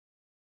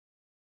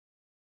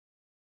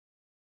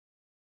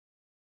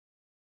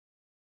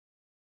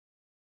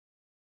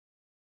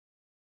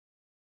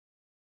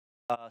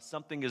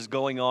Something is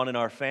going on in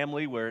our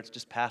family where it's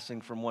just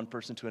passing from one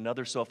person to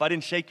another. So if I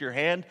didn't shake your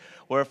hand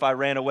or if I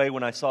ran away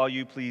when I saw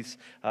you, please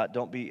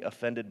don't be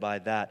offended by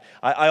that.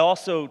 I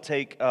also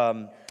take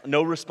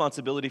no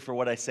responsibility for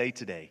what I say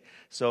today.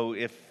 So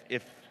if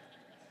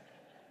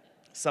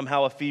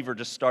somehow a fever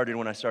just started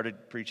when I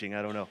started preaching,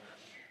 I don't know.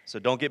 So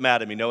don't get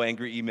mad at me. No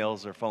angry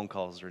emails or phone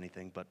calls or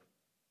anything. But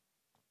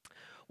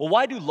well,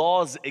 why do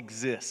laws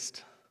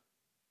exist?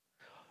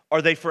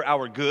 Are they for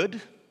our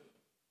good?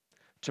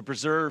 To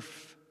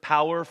preserve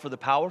power for the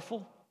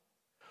powerful?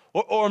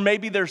 Or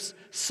maybe there's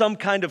some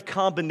kind of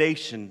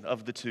combination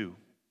of the two.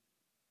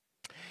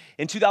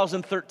 In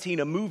 2013,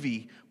 a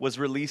movie was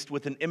released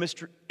with an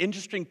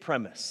interesting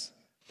premise.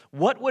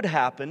 What would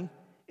happen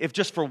if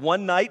just for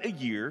one night a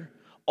year,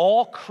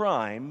 all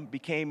crime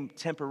became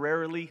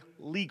temporarily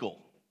legal?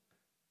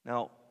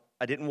 Now,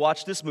 I didn't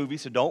watch this movie,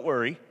 so don't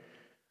worry.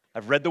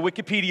 I've read the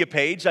Wikipedia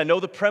page. I know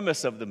the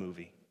premise of the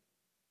movie.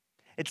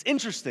 It's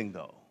interesting,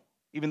 though,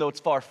 even though it's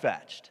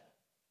far-fetched.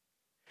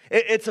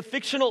 It's a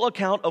fictional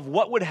account of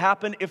what would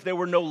happen if there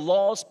were no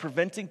laws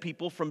preventing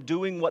people from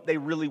doing what they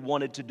really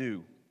wanted to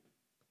do.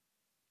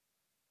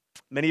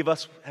 Many of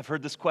us have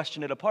heard this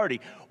question at a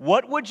party.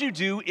 What would you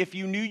do if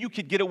you knew you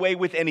could get away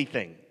with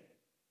anything?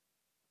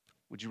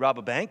 Would you rob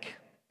a bank?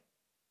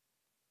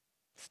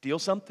 Steal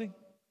something?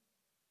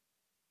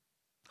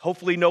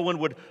 Hopefully no one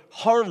would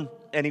harm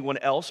anyone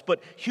else,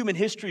 but human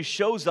history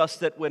shows us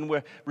that when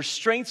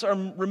restraints are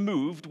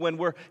removed, when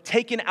we're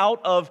taken out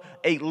of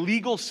a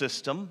legal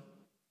system,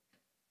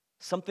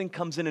 something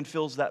comes in and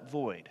fills that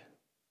void.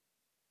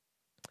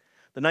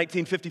 The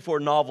 1954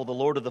 novel, The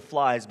Lord of the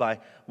Flies by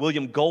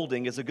William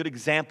Golding, is a good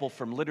example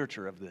from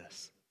literature of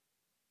this.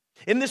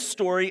 In this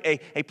story,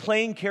 a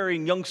plane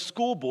carrying young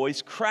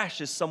schoolboys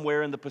crashes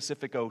somewhere in the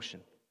Pacific Ocean.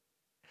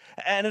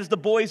 And as the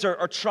boys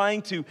are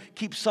trying to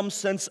keep some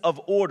sense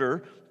of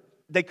order,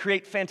 they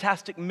create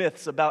fantastic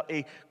myths about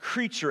a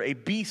creature, a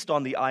beast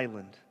on the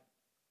island.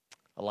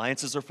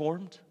 Alliances are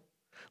formed.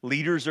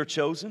 Leaders are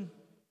chosen.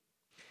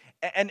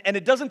 And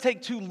it doesn't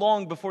take too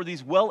long before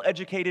these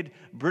well-educated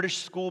British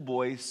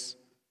schoolboys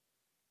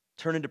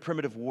turn into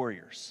primitive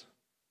warriors.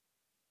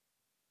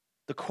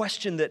 The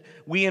question that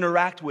we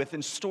interact with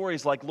in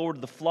stories like Lord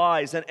of the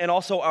Flies and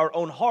also our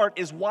own heart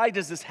is, why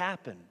does this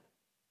happen?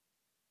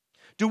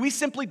 Do we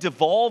simply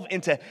devolve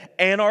into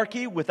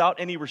anarchy without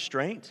any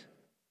restraint?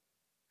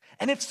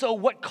 And if so,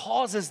 what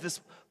causes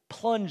this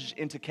plunge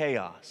into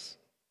chaos?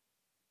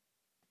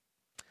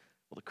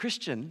 Well, the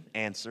Christian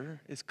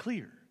answer is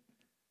clear.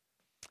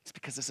 It's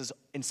because this is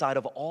inside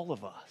of all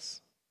of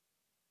us.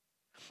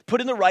 Put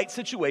in the right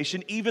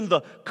situation, even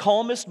the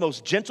calmest,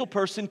 most gentle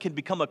person can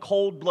become a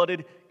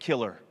cold-blooded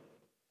killer.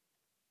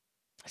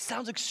 It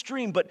sounds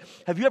extreme, but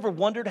have you ever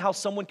wondered how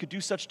someone could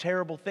do such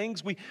terrible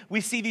things?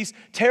 We see these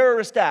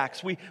terrorist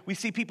acts. We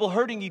see people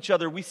hurting each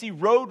other. We see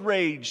road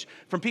rage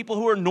from people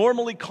who are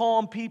normally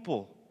calm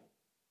people.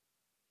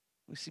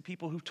 We see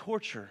people who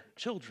torture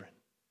children,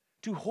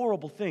 do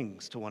horrible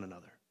things to one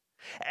another.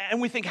 And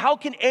we think, how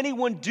can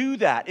anyone do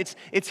that?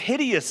 It's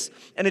hideous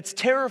and it's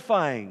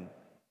terrifying.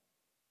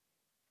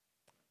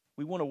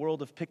 We want a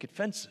world of picket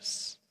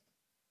fences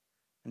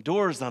and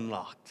doors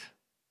unlocked.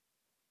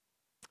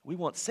 We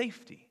want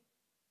safety.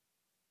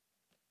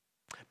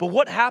 But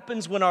what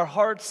happens when our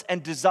hearts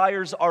and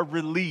desires are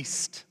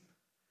released,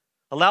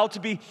 allowed to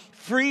be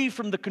free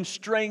from the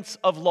constraints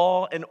of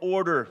law and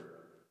order?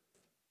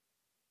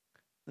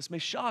 This may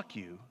shock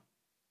you,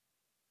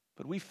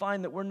 but we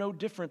find that we're no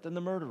different than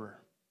the murderer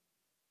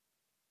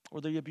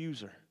or the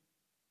abuser.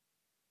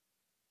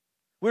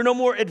 We're no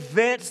more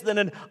advanced than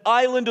an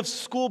island of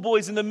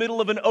schoolboys in the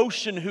middle of an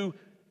ocean who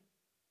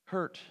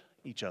hurt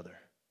each other.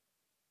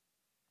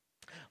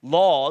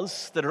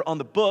 Laws that are on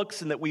the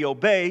books and that we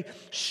obey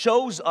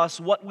shows us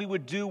what we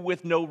would do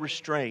with no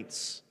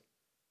restraints.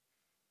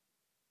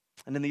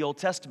 And in the Old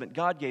Testament,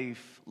 God gave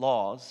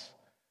laws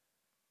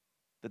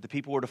that the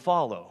people were to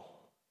follow.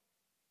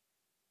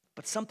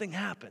 But something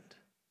happened.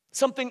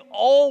 Something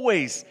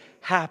always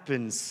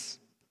happens.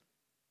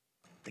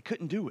 They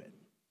couldn't do it.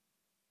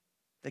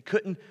 They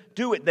couldn't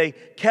do it. They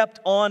kept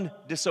on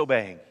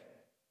disobeying.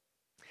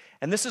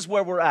 And this is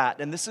where we're at.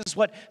 And this is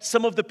what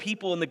some of the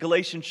people in the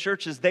Galatian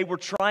churches, they were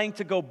trying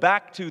to go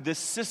back to, this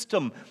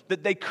system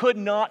that they could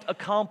not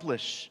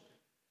accomplish.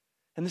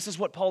 And this is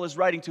what Paul is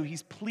writing to.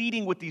 He's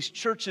pleading with these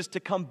churches to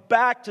come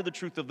back to the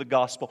truth of the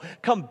gospel,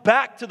 come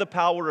back to the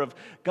power of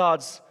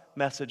God's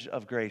message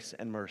of grace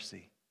and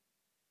mercy,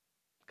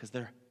 because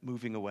they're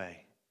moving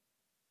away.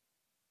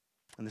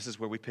 And this is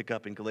where we pick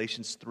up in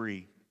Galatians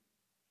 3.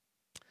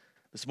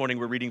 This morning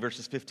we're reading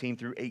verses 15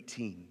 through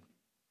 18.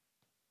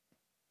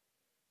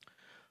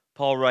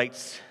 Paul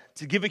writes,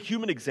 "To give a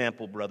human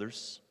example,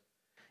 brothers,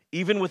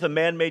 even with a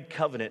man-made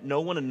covenant,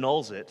 no one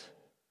annuls it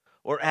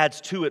or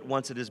adds to it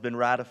once it has been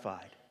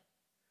ratified.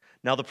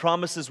 Now the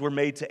promises were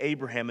made to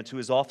Abraham and to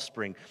his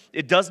offspring.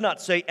 It does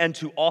not say, and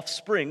to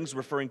offsprings,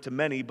 referring to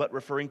many, but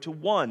referring to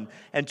one,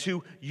 and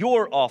to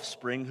your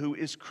offspring, who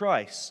is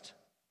Christ.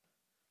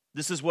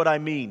 This is what I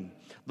mean.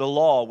 The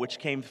law, which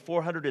came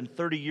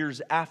 430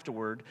 years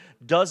afterward,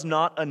 does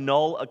not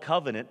annul a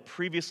covenant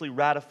previously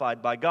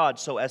ratified by God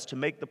so as to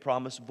make the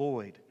promise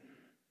void.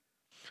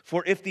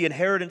 For if the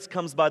inheritance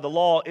comes by the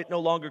law, it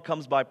no longer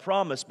comes by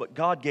promise, but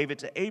God gave it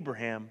to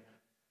Abraham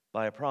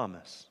by a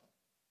promise.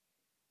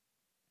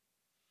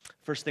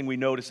 First thing we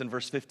notice in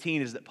verse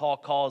 15 is that Paul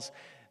calls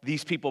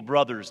these people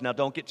brothers. Now,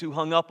 don't get too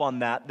hung up on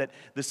that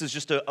this is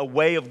just a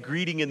way of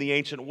greeting in the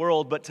ancient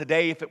world, but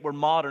today, if it were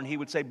modern, he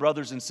would say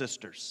brothers and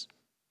sisters.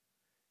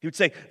 He would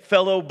say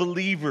fellow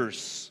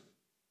believers.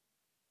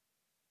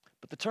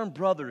 But the term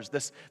brothers,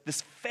 this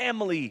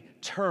family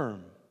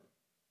term,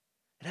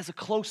 it has a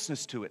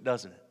closeness to it,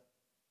 doesn't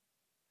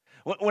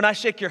it? When I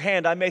shake your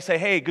hand, I may say,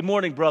 hey, good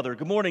morning, brother.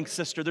 Good morning,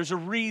 sister. There's a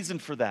reason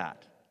for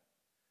that.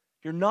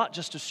 You're not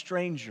just a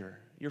stranger.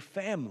 You're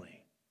family.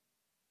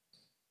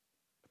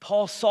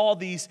 Paul saw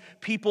these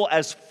people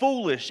as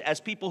foolish, as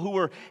people who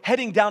were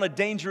heading down a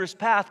dangerous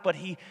path, but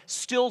he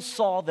still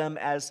saw them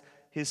as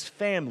his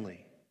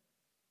family.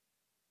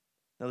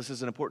 Now, this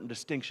is an important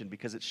distinction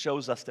because it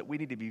shows us that we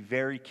need to be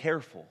very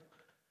careful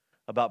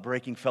about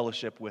breaking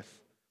fellowship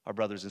with our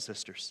brothers and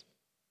sisters.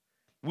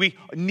 We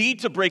need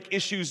to break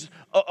issues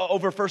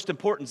over first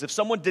importance. If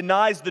someone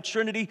denies the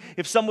Trinity,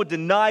 if someone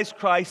denies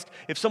Christ,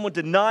 if someone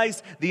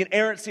denies the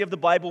inerrancy of the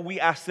Bible, we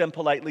ask them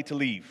politely to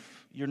leave.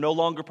 You're no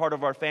longer part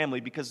of our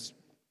family because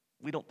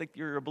we don't think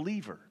you're a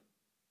believer.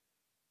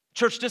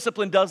 Church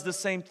discipline does the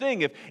same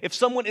thing. If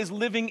someone is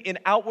living in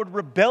outward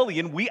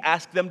rebellion, we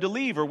ask them to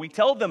leave, or we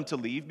tell them to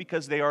leave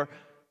because they are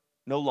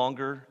no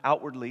longer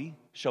outwardly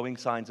showing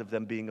signs of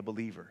them being a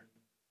believer.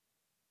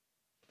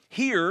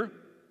 Here,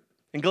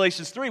 in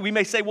Galatians 3, we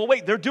may say, well,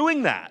 wait, they're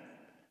doing that.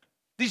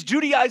 These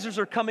Judaizers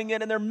are coming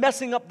in and they're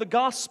messing up the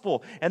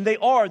gospel. And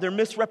they're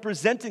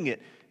misrepresenting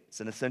it. It's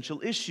an essential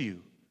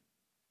issue.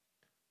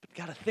 But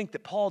you've got to think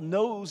that Paul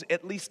knows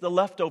at least the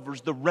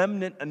leftovers, the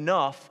remnant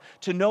enough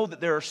to know that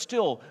there are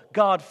still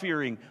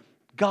God-fearing,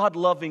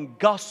 God-loving,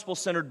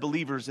 gospel-centered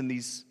believers in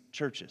these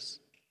churches.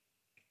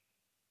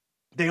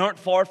 They aren't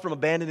far from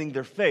abandoning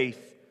their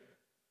faith,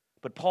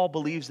 but Paul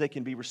believes they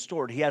can be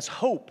restored. He has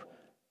hope.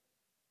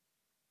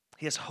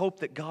 He has hope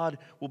that God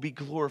will be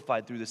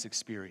glorified through this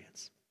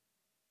experience.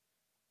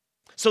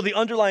 So the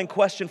underlying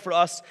question for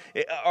us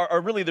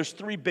are really, there's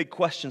three big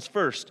questions.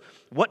 First,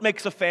 what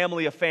makes a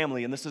family a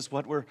family? And this is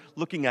what we're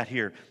looking at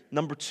here.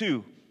 Number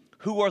two,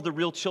 who are the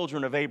real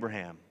children of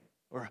Abraham?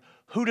 Or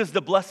who does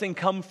the blessing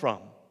come from?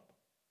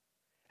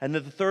 And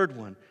then the third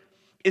one,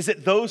 is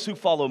it those who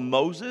follow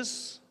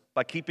Moses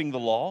by keeping the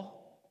law?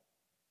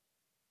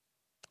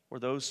 Or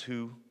those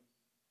who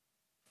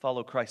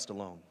follow Christ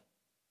alone,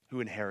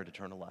 who inherit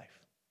eternal life?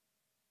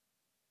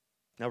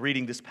 Now,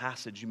 reading this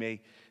passage, you may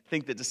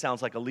think that this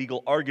sounds like a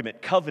legal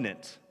argument.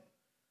 Covenant,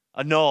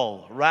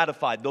 annul,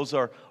 ratified, those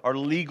are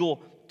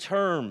legal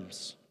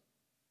terms.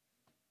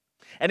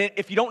 And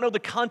if you don't know the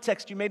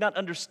context, you may not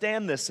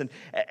understand this.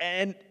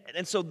 And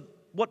so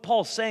what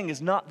Paul's saying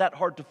is not that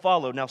hard to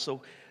follow. Now,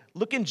 so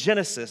look in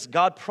Genesis.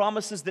 God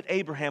promises that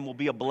Abraham will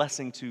be a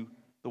blessing to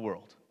the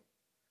world.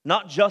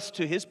 Not just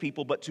to his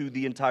people, but to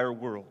the entire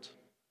world.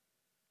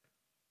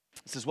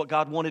 This is what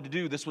God wanted to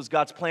do. This was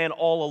God's plan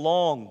all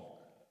along.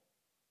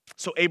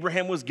 So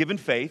Abraham was given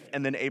faith,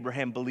 and then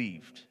Abraham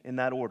believed, in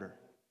that order.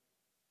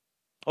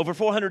 Over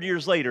 400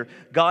 years later,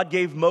 God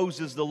gave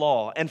Moses the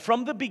law. And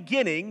from the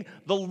beginning,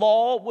 the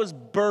law was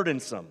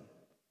burdensome.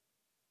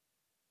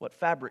 What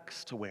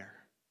fabrics to wear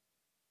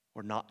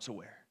or not to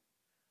wear.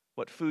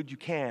 What food you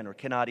can or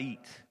cannot eat.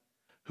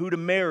 Who to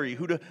marry,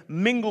 who to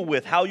mingle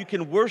with, how you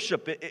can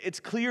worship. It's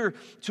clear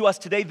to us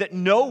today that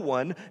no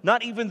one,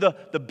 not even the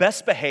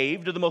best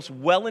behaved or the most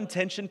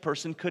well-intentioned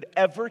person, could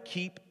ever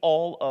keep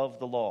all of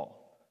the law.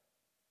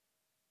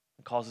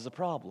 It causes a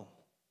problem.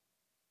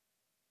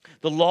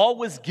 The law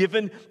was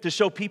given to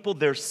show people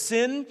their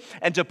sin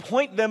and to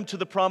point them to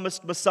the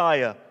promised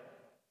Messiah.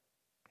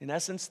 In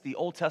essence, the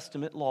Old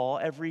Testament law,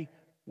 every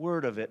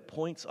word of it,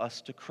 points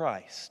us to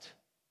Christ.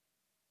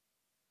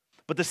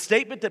 But the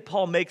statement that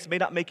Paul makes may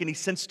not make any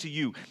sense to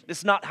you.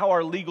 It's not how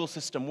our legal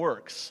system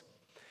works.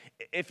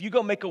 If you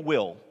go make a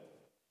will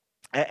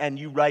and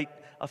you write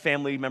a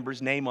family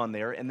member's name on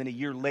there, and then a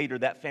year later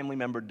that family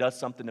member does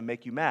something to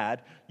make you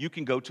mad, you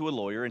can go to a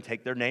lawyer and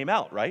take their name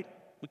out, right?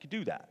 We could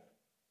do that.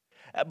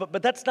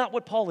 But that's not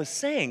what Paul is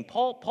saying.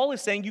 Paul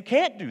is saying you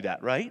can't do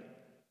that, right?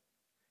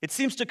 It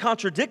seems to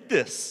contradict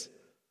this.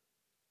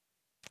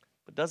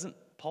 But doesn't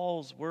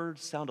Paul's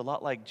words sound a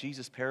lot like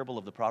Jesus' parable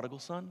of the prodigal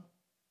son?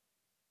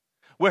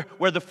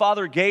 Where the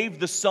father gave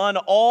the son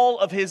all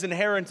of his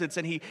inheritance,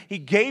 and he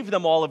gave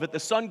them all of it. The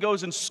son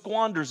goes and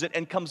squanders it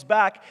and comes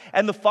back.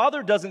 And the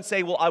father doesn't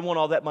say, well, I want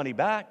all that money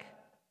back.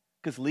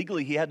 Because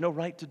legally he had no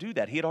right to do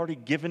that. He had already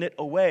given it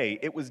away.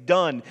 It was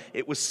done.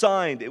 It was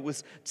signed. It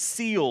was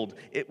sealed.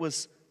 It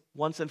was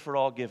once and for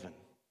all given.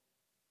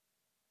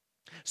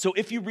 So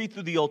if you read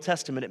through the Old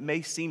Testament, it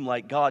may seem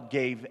like God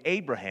gave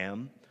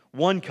Abraham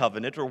one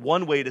covenant or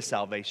one way to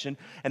salvation,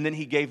 and then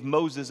he gave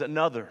Moses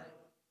another.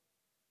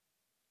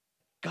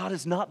 God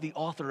is not the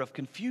author of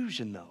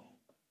confusion, though.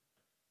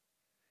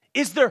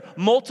 Is there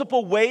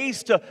multiple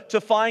ways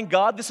to find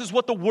God? This is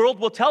what the world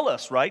will tell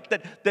us, right?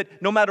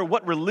 That no matter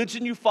what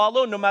religion you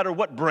follow, no matter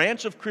what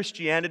branch of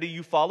Christianity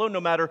you follow,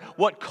 no matter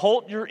what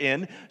cult you're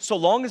in, so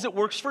long as it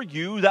works for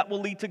you, that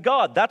will lead to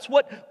God. That's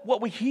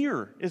what we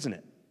hear, isn't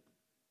it?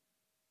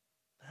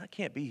 That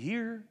can't be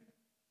here.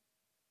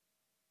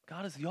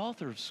 God is the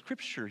author of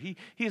Scripture. He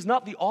is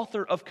not the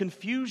author of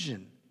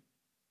confusion.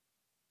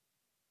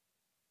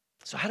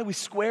 So how do we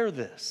square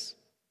this?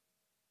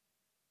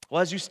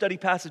 Well, as you study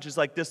passages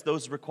like this,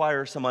 those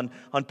require some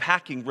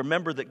unpacking.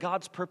 Remember that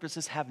God's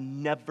purposes have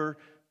never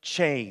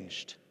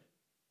changed.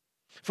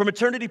 From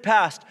eternity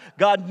past,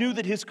 God knew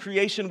that His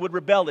creation would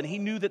rebel, and He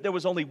knew that there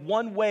was only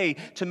one way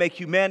to make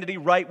humanity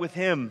right with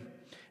Him,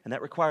 and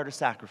that required a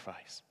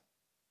sacrifice.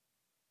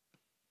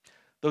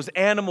 Those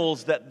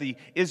animals that the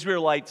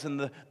Israelites and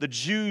the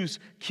Jews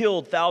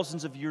killed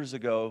thousands of years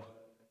ago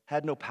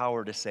had no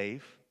power to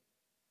save.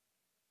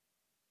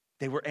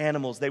 They were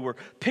animals. They were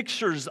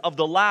pictures of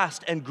the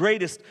last and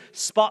greatest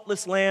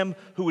spotless Lamb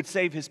who would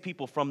save His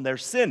people from their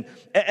sin.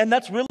 And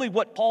that's really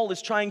what Paul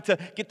is trying to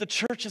get the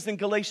churches in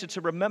Galatia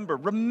to remember.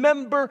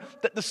 Remember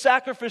that the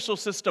sacrificial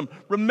system,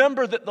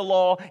 remember that the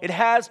law, it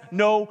has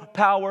no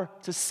power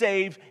to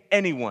save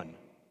anyone.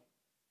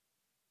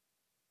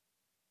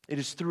 It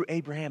is through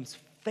Abraham's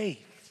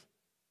faith,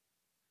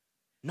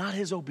 not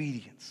his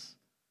obedience,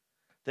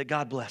 that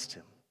God blessed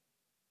him.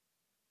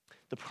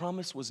 The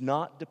promise was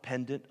not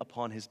dependent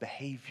upon his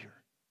behavior.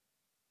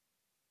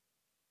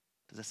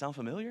 Does that sound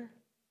familiar? It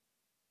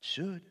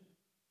should.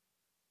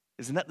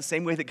 Isn't that the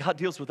same way that God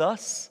deals with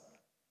us?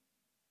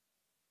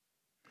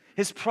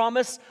 His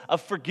promise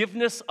of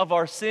forgiveness of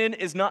our sin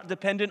is not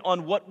dependent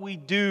on what we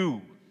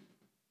do.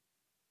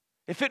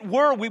 If it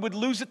were, we would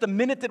lose it the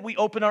minute that we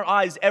open our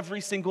eyes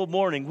every single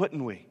morning,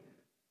 wouldn't we?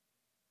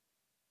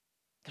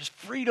 There's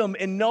freedom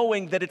in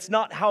knowing that it's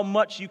not how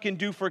much you can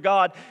do for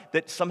God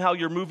that somehow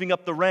you're moving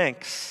up the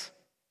ranks.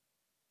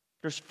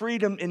 There's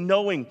freedom in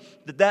knowing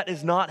that that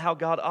is not how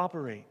God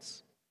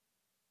operates.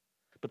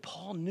 But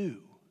Paul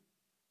knew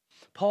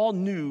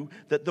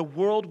that the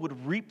world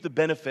would reap the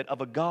benefit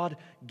of a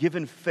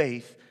God-given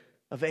faith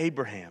of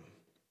Abraham.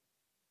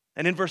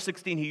 And in verse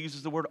 16, he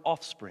uses the word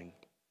offspring.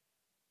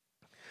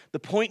 The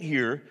point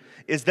here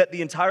is that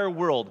the entire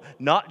world,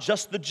 not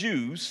just the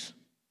Jews,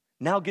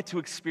 now get to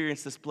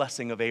experience this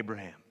blessing of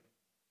Abraham.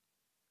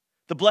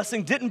 The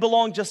blessing didn't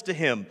belong just to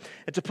him.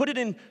 And to put it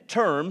in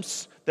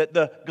terms that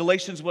the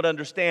Galatians would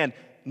understand,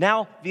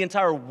 now the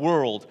entire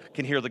world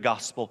can hear the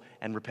gospel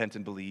and repent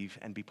and believe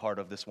and be part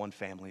of this one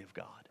family of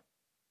God.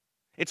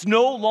 It's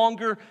no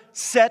longer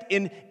set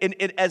in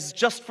it as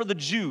just for the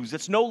Jews.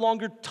 It's no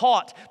longer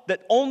taught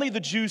that only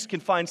the Jews can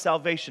find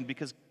salvation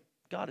because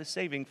God is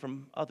saving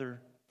from other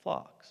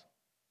flocks.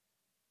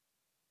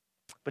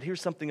 But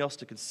here's something else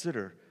to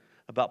consider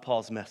about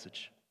Paul's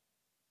message.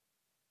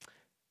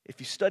 If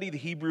you study the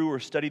Hebrew or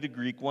study the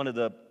Greek, one of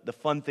the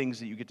fun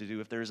things that you get to do,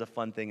 if there is a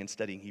fun thing in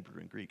studying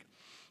Hebrew and Greek,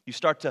 you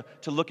start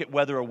to look at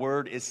whether a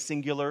word is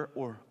singular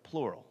or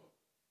plural.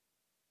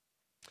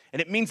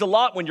 And it means a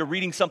lot when you're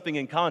reading something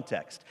in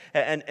context.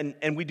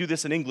 And we do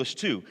this in English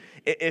too.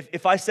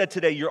 If I said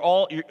today,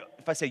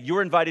 if I say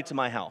you're invited to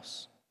my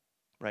house,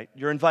 right?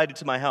 You're invited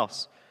to my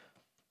house.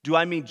 Do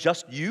I mean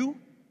just you?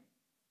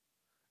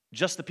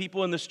 Just the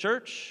people in this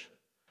church?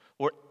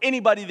 Or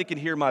anybody that can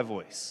hear my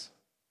voice?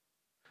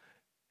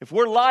 If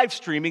we're live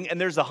streaming and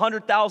there's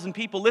 100,000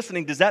 people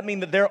listening, does that mean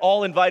that they're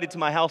all invited to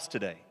my house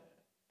today?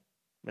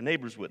 My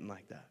neighbors wouldn't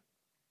like that.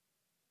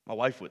 My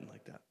wife wouldn't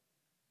like that.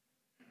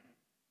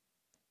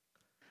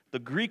 The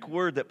Greek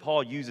word that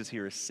Paul uses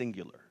here is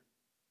singular.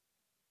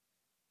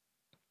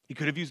 He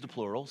could have used the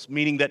plurals,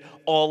 meaning that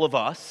all of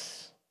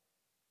us,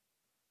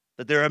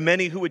 that there are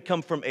many who would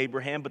come from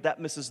Abraham, but that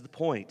misses the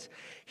point.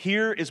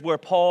 Here is where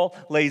Paul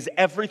lays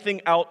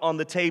everything out on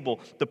the table.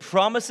 The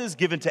promises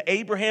given to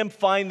Abraham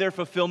find their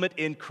fulfillment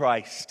in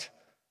Christ.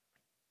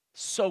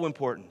 So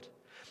important.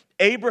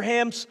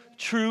 Abraham's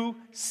true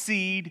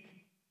seed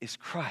is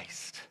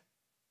Christ.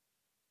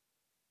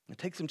 It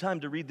takes some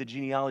time to read the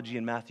genealogy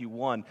in Matthew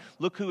 1.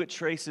 Look who it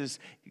traces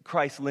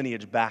Christ's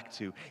lineage back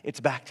to. It's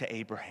back to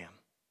Abraham.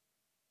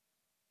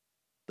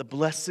 The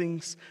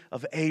blessings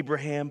of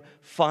Abraham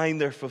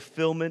find their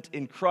fulfillment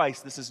in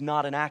Christ. This is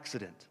not an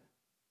accident.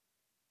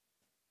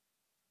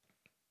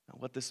 Now,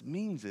 what this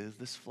means is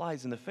this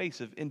flies in the face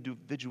of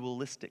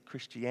individualistic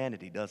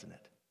Christianity, doesn't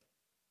it?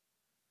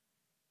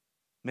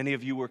 Many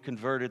of you were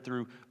converted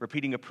through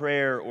repeating a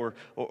prayer or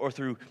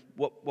through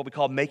what we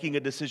call making a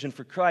decision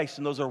for Christ,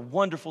 and those are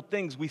wonderful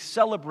things. We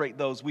celebrate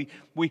those. We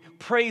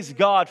praise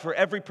God for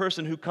every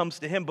person who comes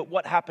to Him, but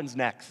what happens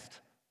next?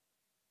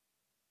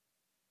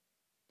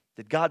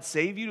 Did God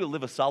save you to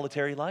live a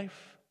solitary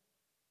life?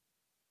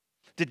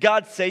 Did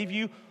God save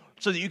you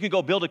so that you can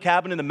go build a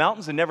cabin in the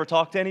mountains and never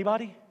talk to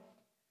anybody?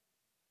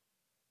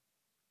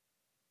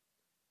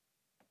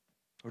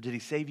 Or did He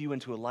save you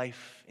into a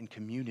life in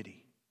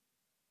community,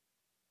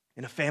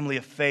 in a family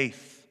of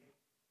faith?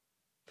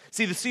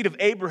 See, the seed of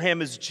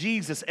Abraham is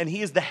Jesus, and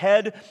he is the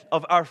head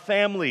of our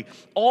family.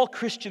 All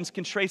Christians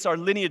can trace our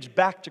lineage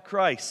back to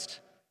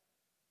Christ.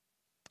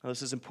 Now,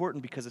 this is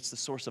important because it's the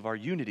source of our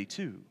unity,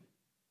 too.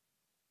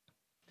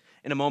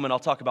 In a moment, I'll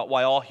talk about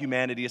why all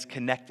humanity is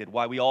connected,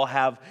 why we all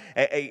have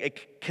a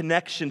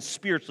connection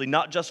spiritually,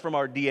 not just from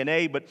our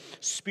DNA, but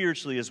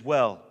spiritually as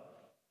well.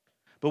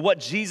 But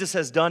what Jesus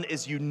has done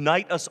is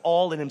unite us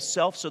all in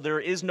himself, so there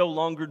is no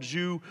longer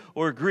Jew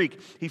or Greek.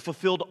 He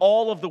fulfilled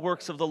all of the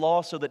works of the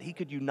law so that he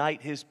could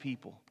unite his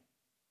people.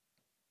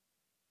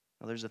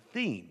 Now, there's a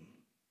theme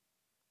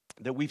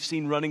that we've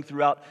seen running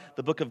throughout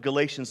the book of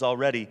Galatians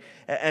already,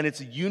 and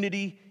it's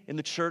unity in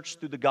the church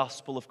through the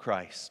gospel of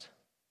Christ.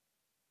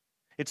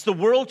 It's the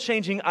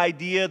world-changing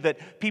idea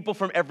that people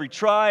from every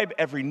tribe,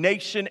 every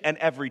nation, and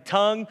every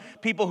tongue,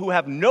 people who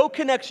have no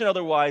connection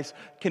otherwise,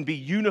 can be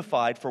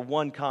unified for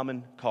one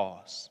common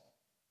cause.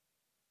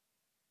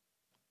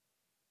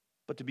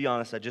 But to be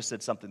honest, I just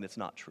said something that's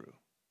not true.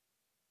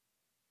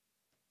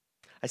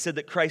 I said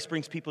that Christ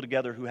brings people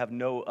together who have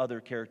no other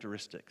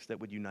characteristics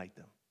that would unite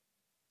them.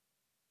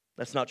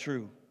 That's not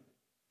true.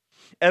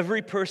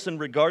 Every person,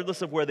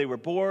 regardless of where they were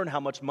born, how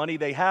much money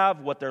they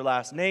have, what their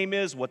last name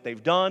is, what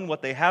they've done,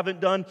 what they haven't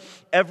done,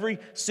 every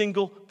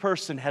single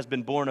person has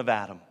been born of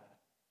Adam.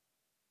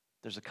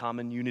 There's a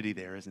common unity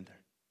there, isn't there?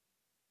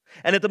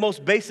 And at the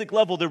most basic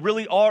level, there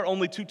really are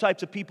only two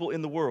types of people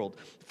in the world.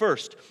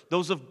 First,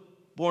 those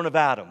born of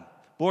Adam,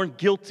 born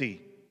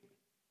guilty.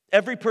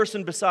 Every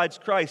person besides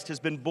Christ has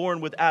been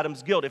born with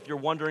Adam's guilt. If you're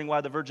wondering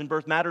why the virgin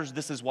birth matters,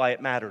 this is why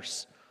it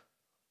matters.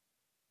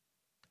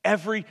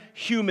 Every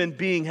human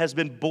being has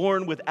been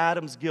born with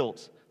Adam's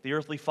guilt, the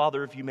earthly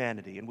father of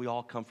humanity, and we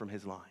all come from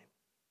his line.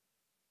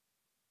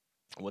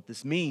 What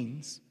this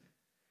means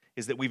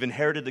is that we've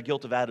inherited the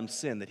guilt of Adam's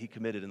sin that he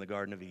committed in the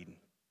Garden of Eden.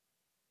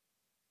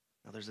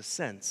 Now, there's a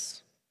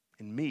sense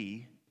in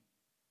me,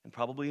 and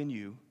probably in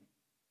you,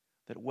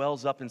 that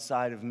wells up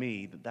inside of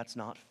me that that's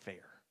not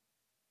fair.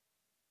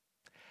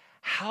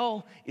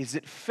 How is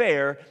it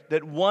fair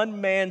that one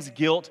man's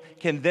guilt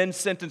can then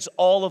sentence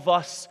all of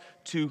us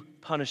to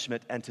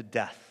punishment and to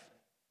death?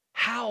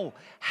 How?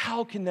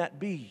 How can that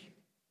be?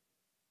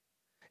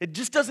 It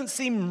just doesn't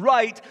seem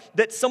right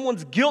that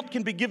someone's guilt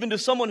can be given to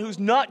someone who's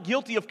not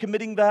guilty of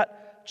committing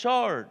that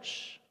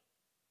charge.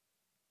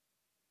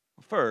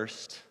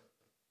 First,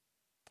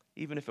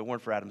 even if it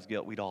weren't for Adam's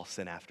guilt, we'd all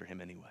sin after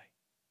him anyway.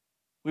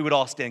 We would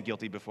all stand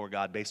guilty before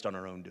God based on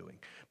our own doing.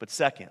 But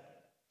second,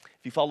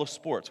 if you follow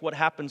sports, what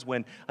happens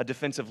when a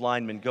defensive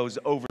lineman goes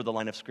over the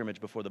line of scrimmage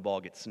before the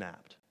ball gets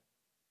snapped?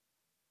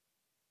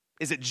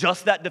 Is it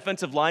just that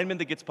defensive lineman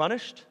that gets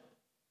punished?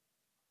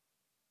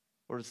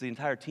 Or does the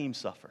entire team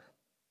suffer?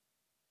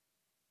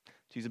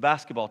 To use a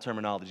basketball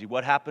terminology,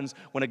 what happens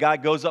when a guy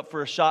goes up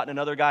for a shot and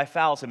another guy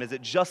fouls him? Is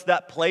it just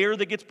that player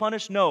that gets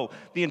punished? No,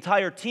 the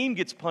entire team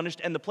gets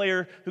punished and the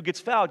player who gets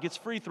fouled gets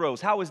free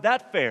throws. How is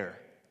that fair?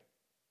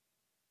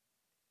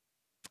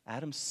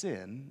 Adam's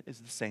sin is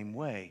the same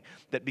way.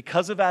 That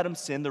because of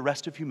Adam's sin, the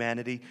rest of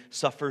humanity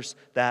suffers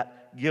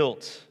that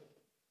guilt.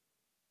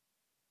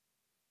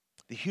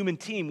 The human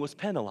team was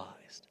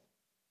penalized.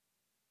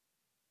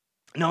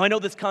 Now, I know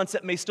this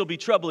concept may still be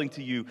troubling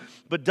to you,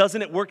 but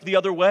doesn't it work the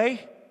other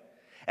way?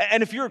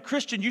 And if you're a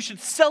Christian, you should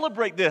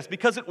celebrate this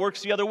because it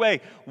works the other way.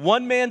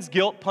 One man's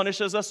guilt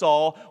punishes us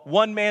all.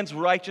 One man's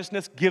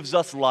righteousness gives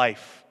us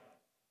life.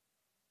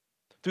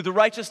 Through the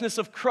righteousness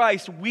of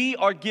Christ, we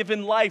are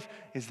given life.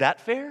 Is that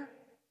fair?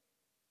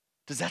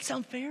 Does that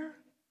sound fair?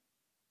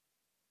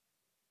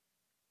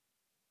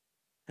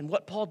 And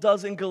what Paul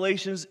does in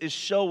Galatians is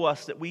show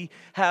us that we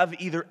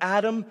have either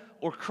Adam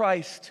or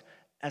Christ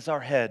as our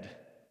head.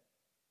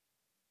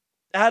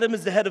 Adam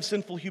is the head of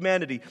sinful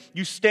humanity.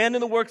 You stand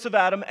in the works of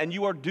Adam and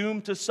you are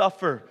doomed to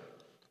suffer.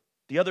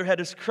 The other head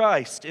is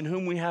Christ, in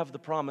whom we have the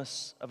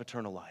promise of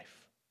eternal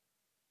life.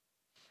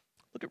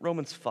 Look at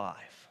Romans 5.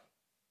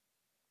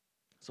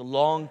 It's a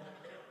long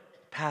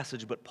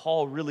passage, but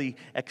Paul really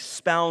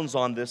expounds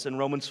on this in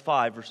Romans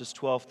 5, verses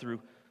 12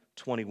 through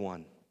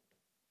 21.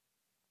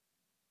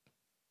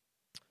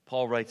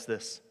 Paul writes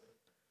this: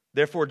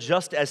 "Therefore,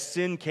 just as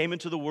sin came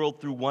into the world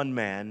through one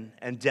man,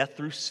 and death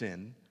through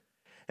sin,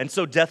 and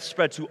so death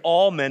spread to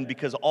all men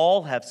because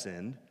all have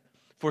sinned.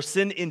 For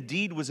sin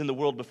indeed was in the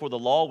world before the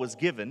law was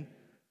given,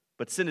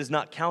 but sin is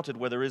not counted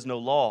where there is no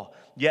law.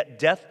 Yet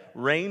death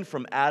reigned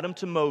from Adam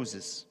to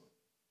Moses,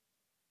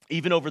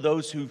 even over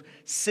those whose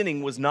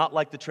sinning was not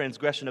like the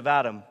transgression of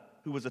Adam,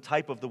 who was a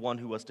type of the one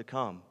who was to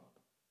come.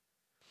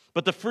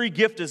 But the free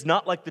gift is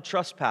not like the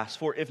trespass,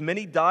 for if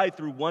many died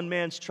through one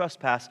man's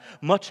trespass,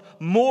 much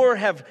more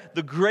have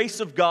the grace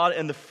of God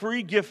and the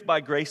free gift by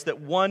grace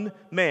that one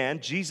man,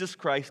 Jesus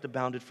Christ,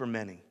 abounded for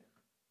many.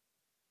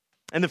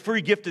 And the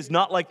free gift is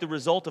not like the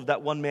result of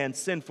that one man's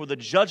sin, for the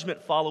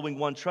judgment following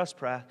one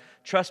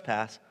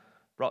trespass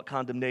brought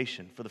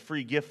condemnation, for the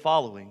free gift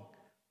following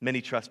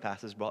many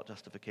trespasses brought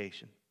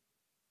justification.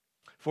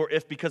 For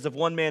if because of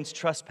one man's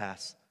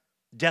trespass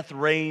death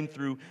reigned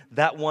through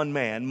that one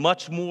man,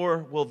 much more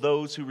will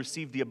those who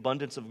receive the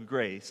abundance of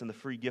grace and the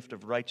free gift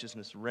of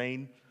righteousness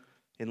reign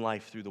in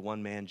life through the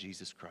one man,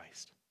 Jesus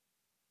Christ.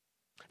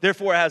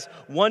 Therefore, as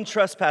one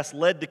trespass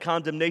led to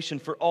condemnation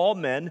for all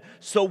men,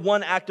 so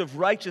one act of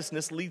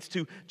righteousness leads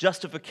to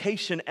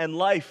justification and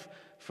life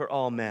for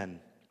all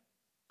men.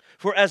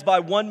 For as by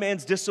one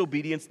man's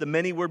disobedience the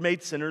many were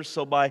made sinners,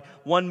 so by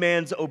one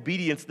man's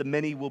obedience the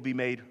many will be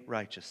made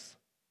righteous.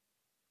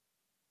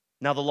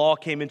 Now the law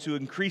came in to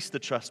increase the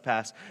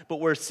trespass, but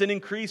where sin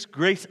increased,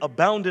 grace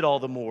abounded all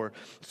the more,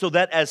 so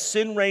that as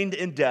sin reigned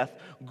in death,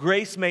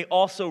 grace may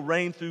also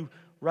reign through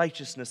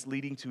righteousness,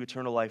 leading to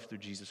eternal life through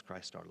Jesus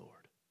Christ our Lord.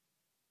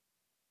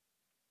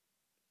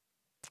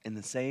 In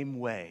the same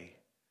way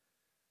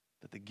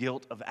that the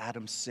guilt of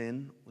Adam's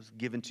sin was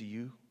given to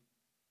you,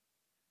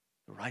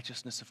 the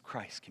righteousness of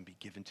Christ can be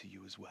given to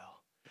you as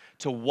well.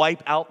 To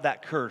wipe out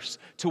that curse,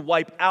 to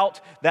wipe out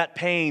that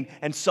pain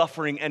and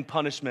suffering and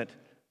punishment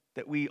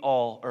that we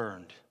all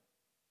earned.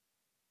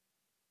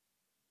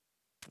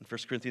 In 1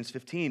 Corinthians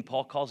 15,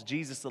 Paul calls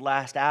Jesus the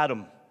last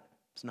Adam.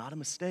 It's not a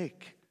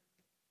mistake.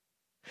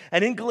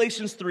 And in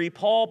Galatians 3,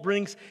 Paul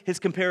brings his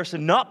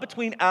comparison not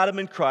between Adam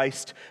and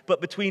Christ,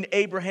 but between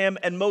Abraham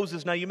and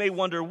Moses. Now you may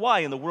wonder, why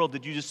in the world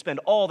did you just spend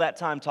all that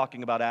time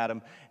talking about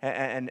Adam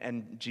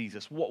and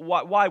Jesus?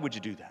 Why would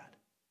you do that?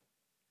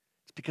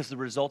 It's because the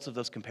results of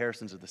those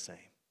comparisons are the same.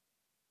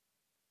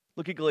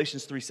 Look at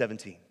Galatians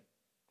 3:17.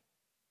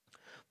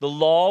 The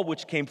law,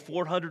 which came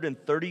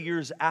 430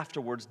 years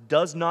afterwards,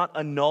 does not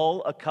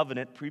annul a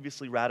covenant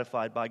previously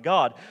ratified by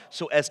God,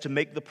 so as to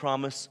make the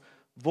promise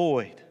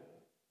void.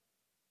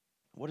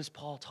 What is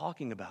Paul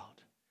talking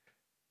about?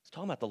 He's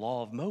talking about the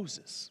law of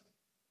Moses.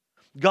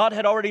 God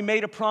had already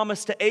made a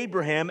promise to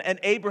Abraham, and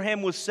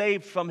Abraham was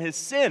saved from his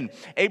sin.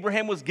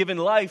 Abraham was given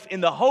life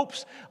in the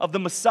hopes of the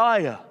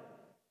Messiah.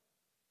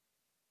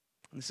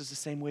 And this is the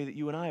same way that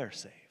you and I are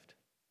saved.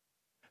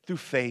 Through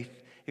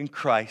faith in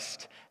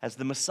Christ as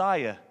the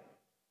Messiah.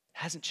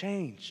 Hasn't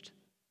changed.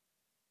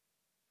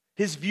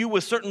 His view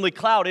was certainly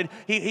clouded.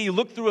 He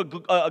looked through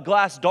a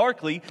glass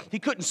darkly. He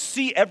couldn't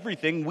see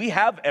everything. We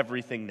have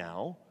everything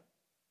now.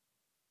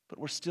 But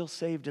we're still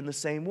saved in the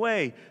same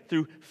way,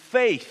 through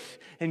faith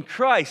in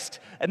Christ.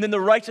 And then the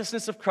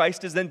righteousness of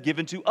Christ is then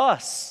given to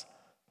us.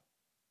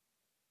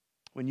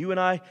 When you and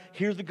I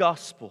hear the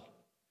gospel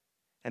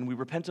and we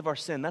repent of our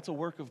sin, that's a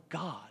work of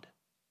God.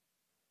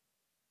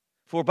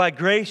 For by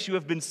grace you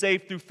have been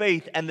saved through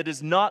faith, and that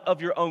is not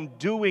of your own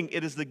doing,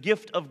 it is the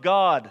gift of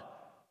God.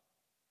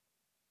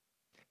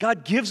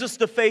 God gives us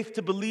the faith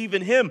to believe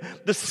in Him.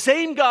 The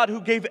same God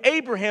who gave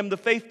Abraham the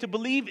faith to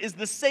believe is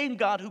the same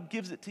God who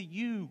gives it to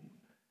you.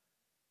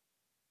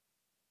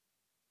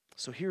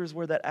 So here's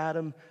where that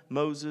Adam,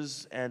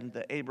 Moses, and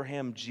the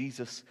Abraham,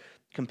 Jesus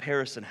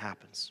comparison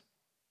happens.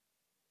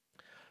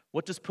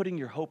 What does putting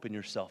your hope in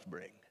yourself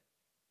bring?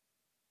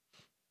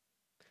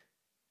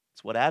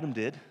 It's what Adam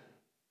did.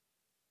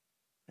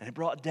 And it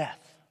brought death.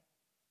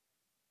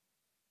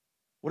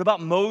 What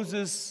about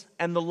Moses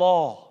and the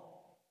law?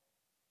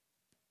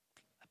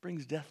 That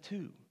brings death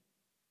too.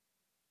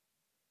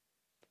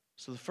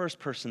 So the first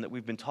person that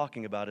we've been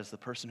talking about is the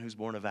person who's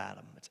born of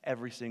Adam. It's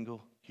every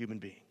single human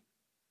being.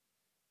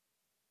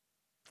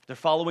 They're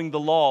following the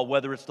law,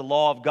 whether it's the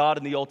law of God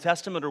in the Old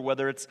Testament or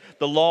whether it's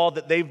the law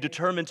that they've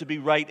determined to be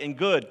right and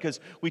good. Because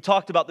we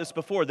talked about this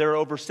before. There are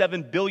over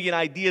 7 billion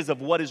ideas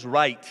of what is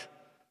right.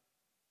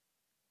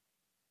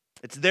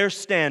 It's their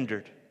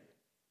standard.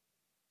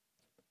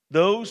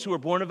 Those who are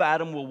born of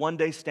Adam will one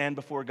day stand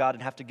before God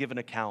and have to give an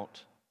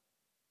account.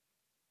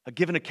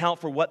 Give an account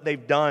for what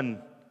they've done.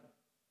 And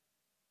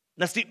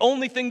that's the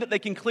only thing that they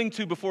can cling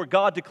to before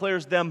God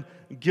declares them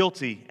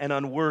guilty and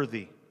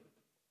unworthy.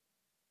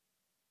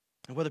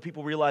 And whether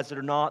people realize it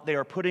or not, they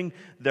are putting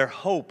their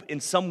hope in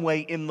some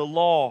way in the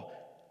law.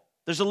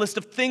 There's a list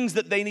of things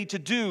that they need to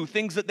do,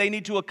 things that they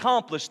need to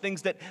accomplish,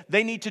 things that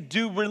they need to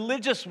do,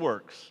 religious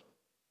works.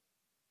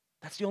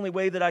 That's the only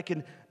way that I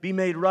can be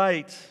made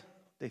right,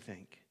 they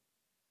think.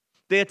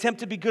 They attempt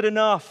to be good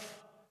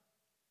enough.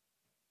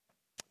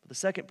 But the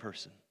second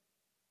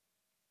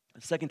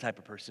type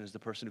of person is the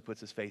person who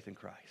puts his faith in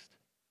Christ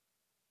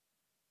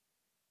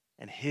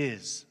and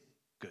His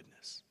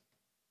goodness.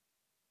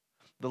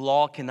 The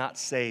law cannot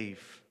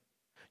save.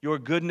 Your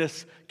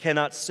goodness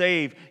cannot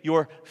save.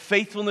 Your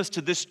faithfulness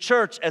to this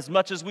church, as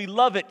much as we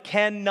love it,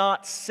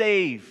 cannot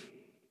save.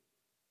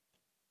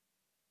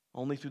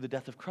 Only through the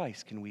death of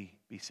Christ can we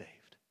be saved.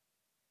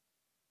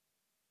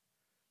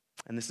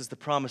 And this is the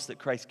promise that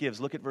Christ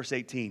gives. Look at verse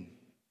 18.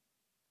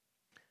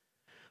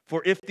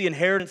 For if the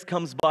inheritance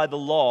comes by the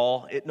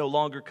law, it no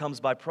longer comes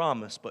by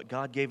promise, but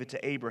God gave it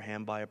to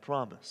Abraham by a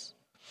promise.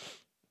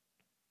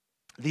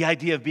 The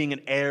idea of being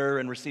an heir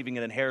and receiving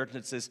an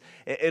inheritance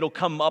it'll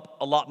come up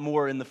a lot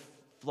more in the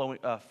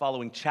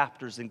following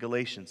chapters in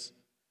Galatians.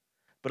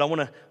 But I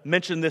want to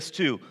mention this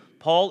too.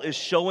 Paul is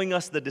showing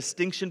us the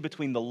distinction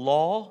between the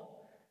law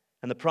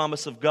and the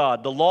promise of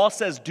God. The law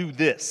says, do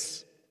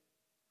this.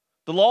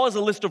 The law is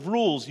a list of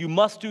rules. You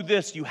must do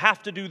this. You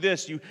have to do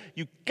this. You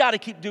got to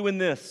keep doing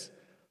this.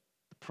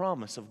 The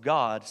promise of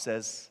God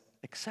says,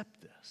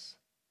 accept this.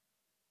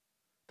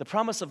 The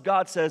promise of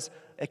God says,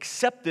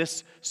 accept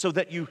this so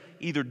that you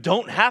either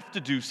don't have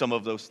to do some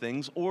of those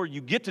things or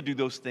you get to do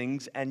those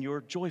things and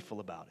you're joyful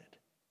about it.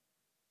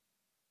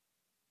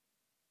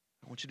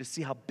 I want you to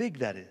see how big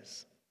that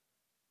is.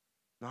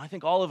 Now, I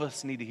think all of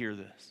us need to hear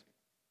this.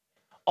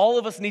 All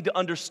of us need to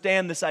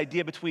understand this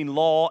idea between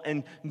law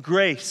and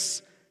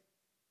grace.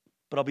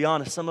 But I'll be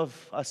honest, some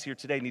of us here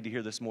today need to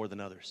hear this more than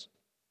others.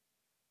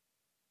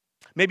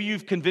 Maybe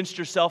you've convinced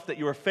yourself that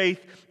your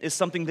faith is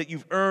something that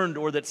you've earned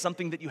or that's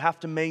something that you have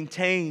to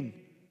maintain.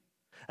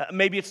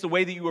 Maybe it's the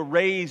way that you were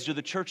raised or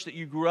the church that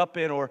you grew up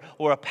in or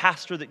a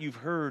pastor that you've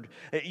heard.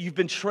 You've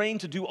been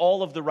trained to do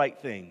all of the right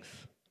things.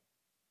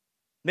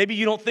 Maybe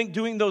you don't think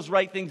doing those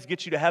right things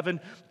gets you to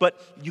heaven,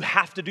 but you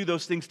have to do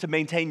those things to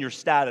maintain your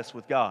status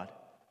with God.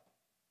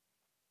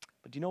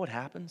 But do you know what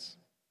happens?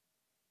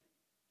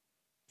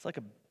 It's like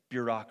a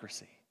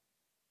bureaucracy.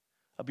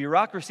 A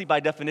bureaucracy, by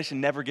definition,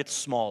 never gets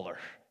smaller.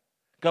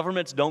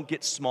 Governments don't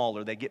get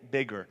smaller, they get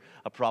bigger.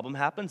 A problem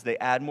happens, they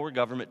add more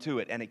government to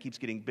it, and it keeps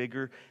getting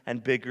bigger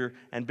and bigger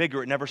and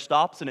bigger. It never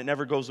stops and it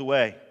never goes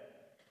away.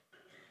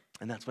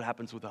 And that's what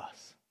happens with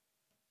us.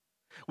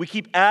 We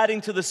keep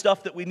adding to the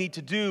stuff that we need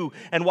to do,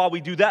 and while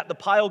we do that, the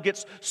pile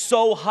gets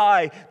so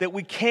high that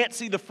we can't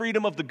see the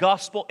freedom of the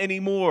gospel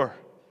anymore.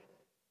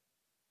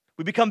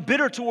 We become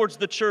bitter towards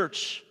the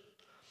church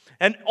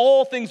and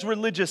all things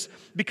religious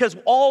because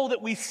all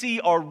that we see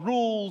are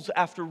rules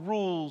after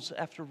rules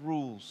after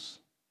rules.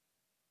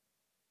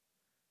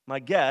 My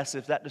guess,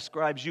 if that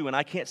describes you, and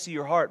I can't see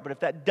your heart, but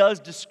if that does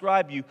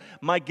describe you,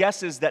 my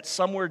guess is that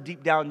somewhere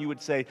deep down you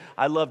would say,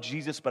 I love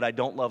Jesus, but I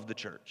don't love the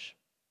church.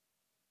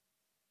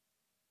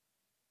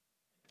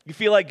 You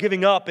feel like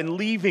giving up and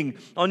leaving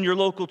on your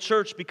local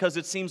church because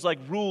it seems like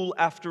rule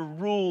after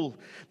rule.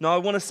 Now, I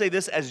want to say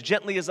this as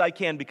gently as I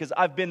can because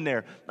I've been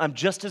there. I'm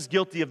just as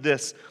guilty of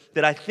this,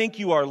 that I think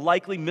you are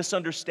likely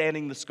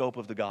misunderstanding the scope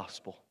of the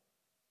gospel.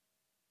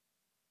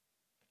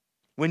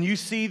 When you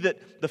see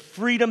that the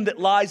freedom that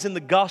lies in the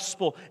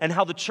gospel and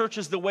how the church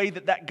is the way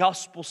that that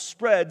gospel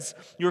spreads,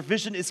 your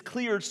vision is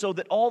cleared so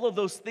that all of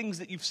those things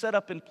that you've set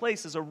up in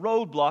place as a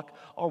roadblock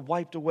are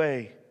wiped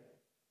away.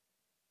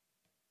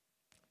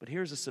 But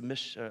here's an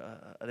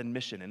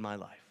admission in my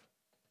life.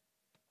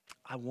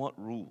 I want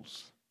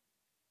rules.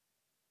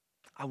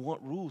 I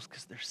want rules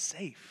because they're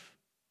safe.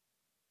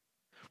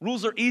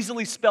 Rules are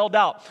easily spelled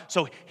out.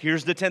 So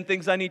here's the 10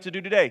 things I need to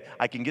do today.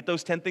 I can get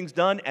those 10 things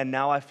done, and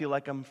now I feel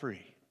like I'm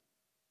free.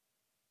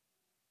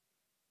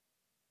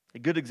 A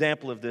good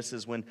example of this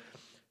is when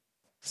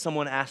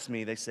someone asks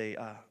me, they say,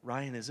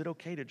 Ryan, is it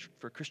okay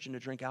for a Christian to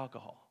drink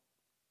alcohol?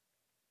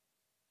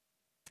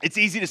 It's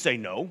easy to say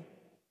no.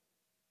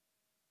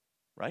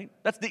 Right?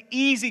 That's the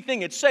easy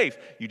thing. It's safe.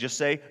 You just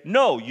say,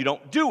 no, you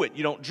don't do it.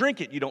 You don't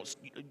drink it. You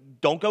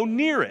don't go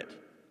near it.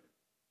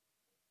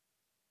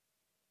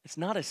 It's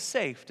not as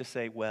safe to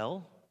say,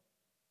 well,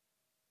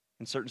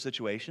 in certain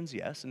situations,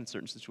 yes, and in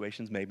certain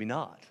situations, maybe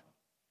not.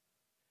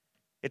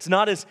 It's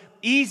not as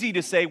easy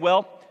to say,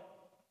 well,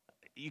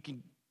 you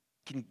can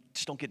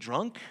just don't get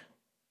drunk.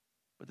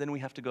 But then we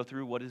have to go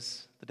through what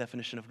is the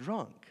definition of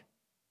drunk.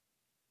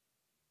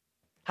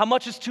 How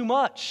much is too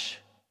much?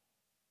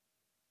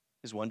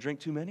 Is one drink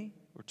too many,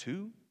 or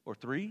two, or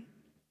three?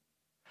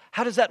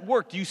 How does that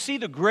work? Do you see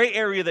the gray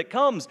area that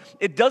comes?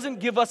 It doesn't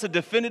give us a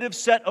definitive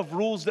set of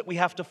rules that we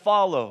have to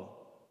follow.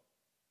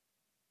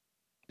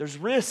 There's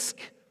risk.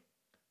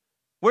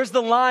 Where's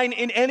the line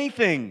in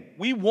anything?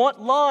 We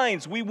want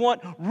lines, we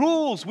want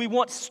rules, we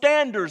want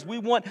standards, we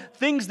want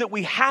things that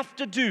we have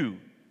to do.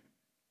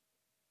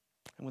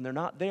 And when they're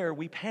not there,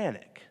 we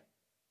panic.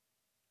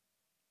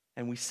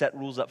 And we set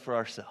rules up for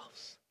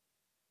ourselves.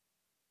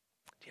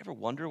 Do you ever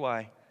wonder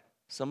why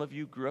some of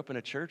you grew up in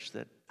a church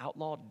that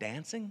outlawed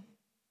dancing?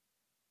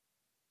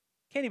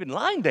 Can't even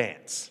line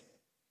dance.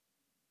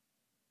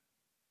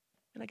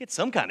 And I get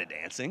some kind of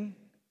dancing.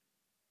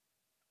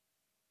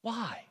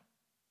 Why?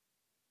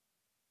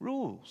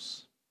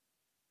 Rules.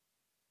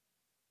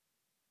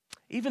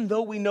 Even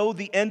though we know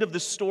the end of the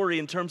story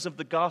in terms of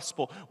the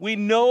gospel, we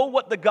know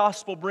what the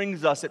gospel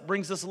brings us. It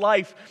brings us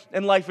life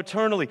and life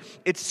eternally.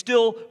 It's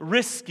still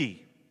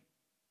risky.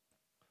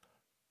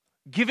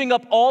 Giving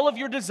up all of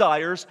your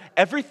desires,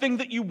 everything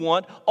that you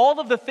want, all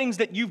of the things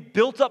that you've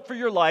built up for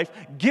your life,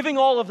 giving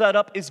all of that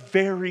up is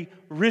very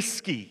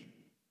risky.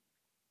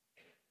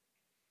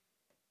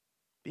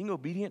 Being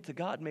obedient to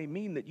God may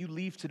mean that you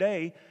leave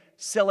today,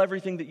 sell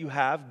everything that you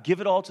have,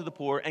 give it all to the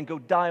poor, and go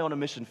die on a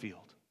mission field.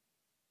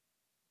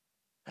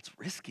 That's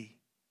risky.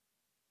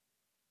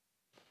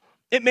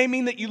 It may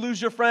mean that you lose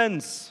your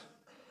friends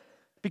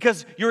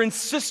because you're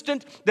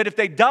insistent that if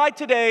they die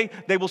today,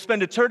 they will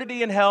spend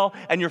eternity in hell,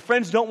 and your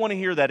friends don't want to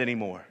hear that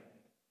anymore.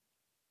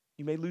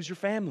 You may lose your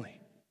family.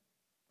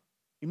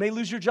 You may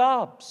lose your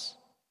jobs.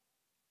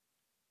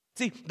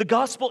 See, the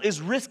gospel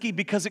is risky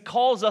because it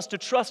calls us to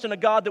trust in a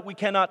God that we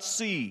cannot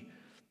see.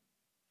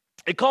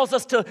 It calls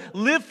us to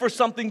live for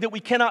something that we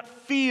cannot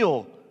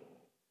feel.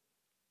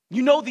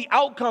 You know the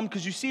outcome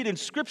because you see it in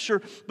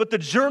Scripture, but the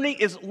journey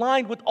is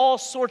lined with all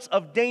sorts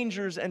of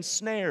dangers and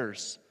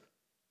snares.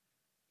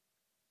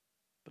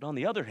 But on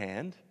the other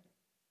hand,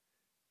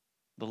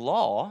 The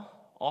law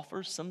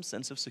offers some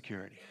sense of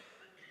security.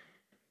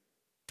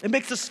 It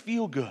makes us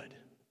feel good.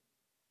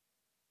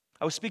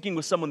 I was speaking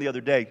with someone the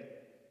other day.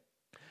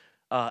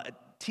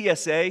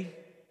 TSA,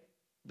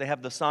 they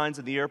have the signs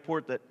in the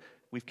airport that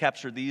we've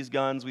captured these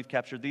guns, we've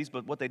captured these,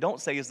 but what they don't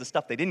say is the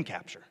stuff they didn't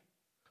capture,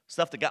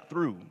 stuff that got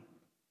through.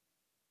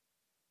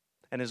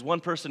 And as one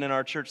person in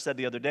our church said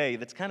the other day,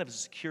 that's kind of a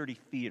security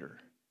theater.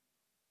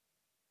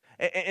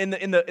 In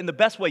the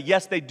best way,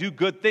 yes, they do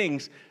good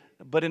things,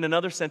 but in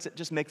another sense, it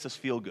just makes us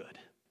feel good,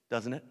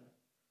 doesn't it?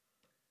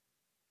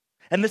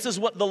 And this is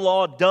what the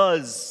law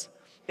does.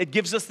 It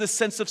gives us this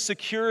sense of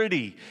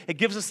security. It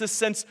gives us this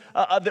sense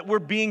that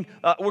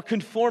we're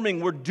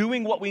conforming, we're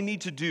doing what we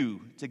need to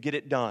do to get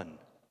it done.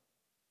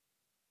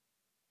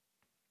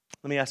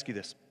 Let me ask you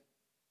this.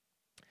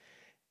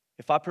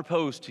 If I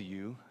proposed to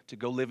you to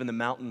go live in the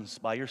mountains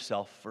by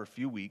yourself for a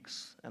few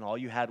weeks, and all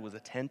you had was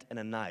a tent and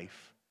a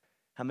knife,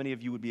 how many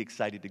of you would be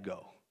excited to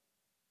go?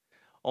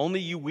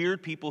 Only you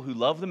weird people who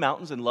love the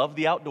mountains and love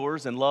the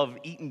outdoors and love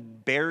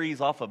eating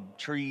berries off of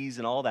trees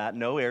and all that,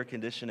 no air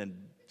conditioning and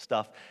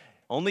stuff.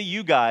 Only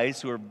you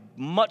guys who are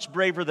much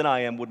braver than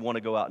I am would want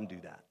to go out and do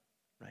that,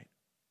 right?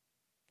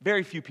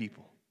 Very few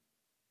people.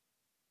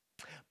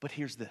 But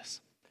here's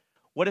this.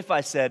 What if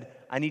I said,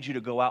 I need you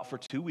to go out for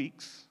 2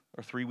 weeks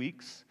or 3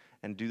 weeks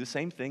and do the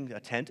same thing, a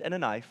tent and a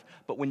knife,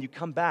 but when you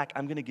come back,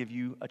 I'm going to give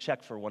you a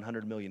check for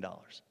 $100 million. I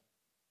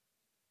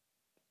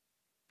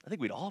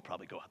think we'd all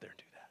probably go out there and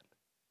do that.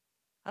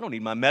 I don't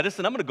need my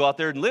medicine. I'm going to go out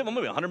there and live. I'm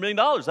going to be $100 million.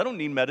 I don't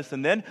need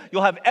medicine then.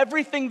 You'll have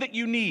everything that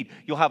you need.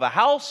 You'll have a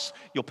house.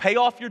 You'll pay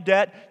off your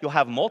debt. You'll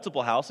have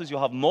multiple houses.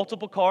 You'll have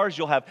multiple cars.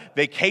 You'll have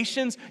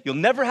vacations. You'll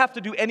never have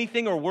to do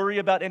anything or worry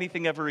about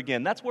anything ever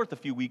again. That's worth a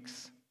few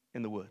weeks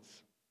in the woods.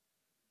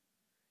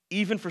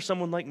 Even for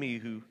someone like me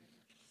who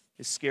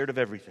is scared of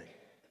everything.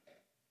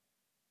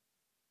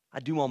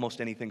 I'd do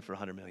almost anything for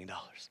 $100 million.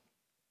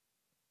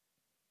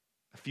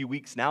 A few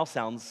weeks now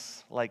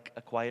sounds like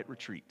a quiet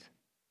retreat.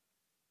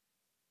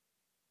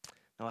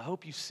 Now, I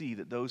hope you see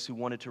that those who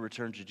wanted to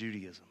return to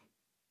Judaism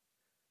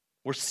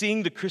were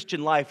seeing the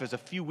Christian life as a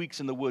few weeks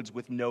in the woods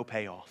with no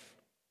payoff.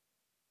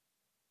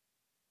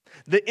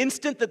 The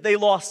instant that they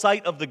lost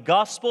sight of the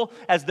gospel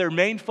as their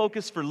main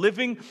focus for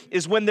living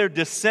is when their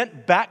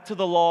descent back to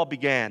the law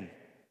began.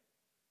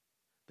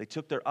 They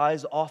took their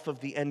eyes off of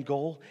the end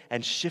goal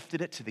and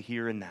shifted it to the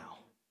here and now.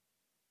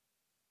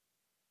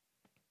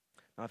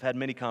 Now, I've had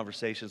many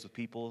conversations with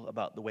people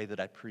about the way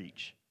that I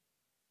preach.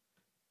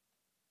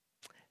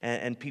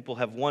 And people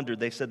have wondered.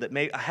 They said that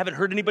I haven't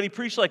heard anybody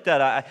preach like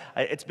that.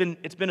 It's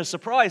been a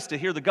surprise to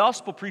hear the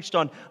gospel preached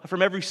on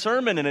from every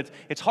sermon, and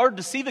it's hard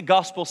to see the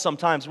gospel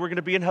sometimes. We're going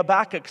to be in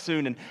Habakkuk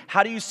soon, and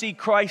how do you see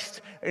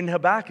Christ in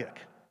Habakkuk?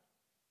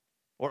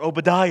 Or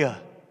Obadiah?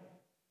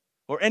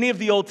 Or any of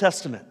the Old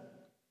Testament?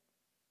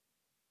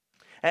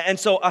 And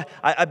so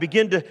I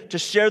begin to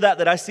share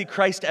that I see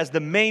Christ as the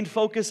main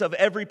focus of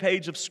every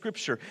page of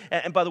Scripture.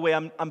 And by the way,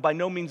 I'm by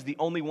no means the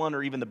only one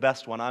or even the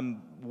best one.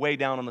 I'm way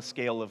down on the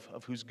scale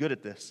of who's good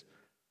at this.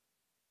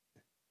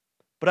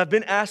 But I've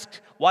been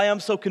asked why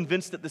I'm so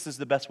convinced that this is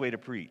the best way to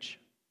preach.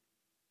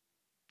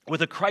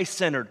 With a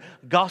Christ-centered,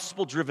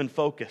 gospel-driven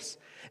focus.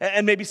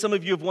 And maybe some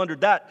of you have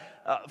wondered that.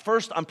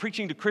 First, I'm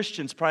preaching to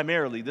Christians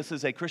primarily. This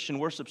is a Christian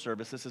worship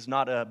service. This is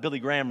not a Billy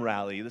Graham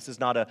rally. This is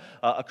not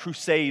a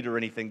crusade or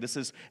anything. This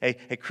is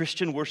a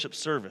Christian worship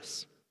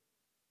service.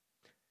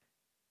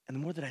 And the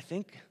more that I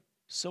think,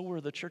 so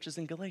were the churches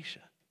in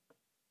Galatia.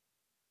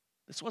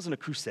 This wasn't a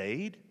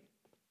crusade.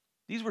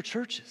 These were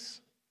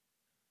churches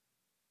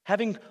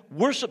having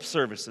worship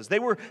services. They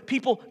were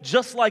people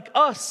just like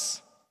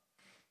us.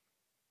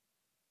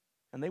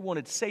 And they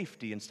wanted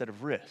safety instead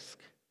of risk.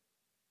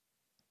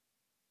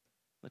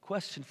 The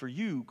question for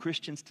you,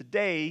 Christians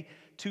today,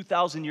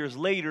 2,000 years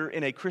later,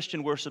 in a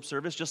Christian worship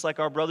service, just like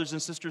our brothers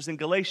and sisters in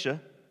Galatia,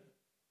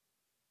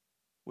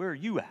 where are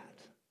you at?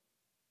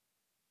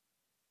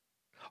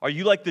 Are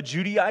you like the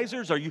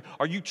Judaizers? Are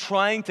you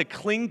trying to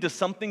cling to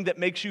something that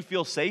makes you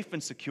feel safe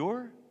and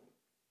secure?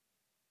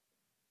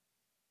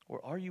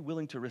 Or are you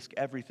willing to risk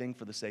everything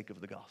for the sake of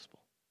the gospel?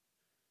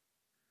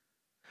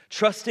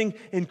 Trusting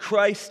in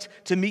Christ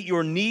to meet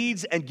your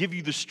needs and give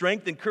you the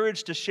strength and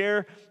courage to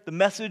share the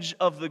message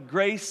of the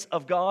grace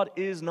of God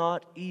is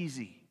not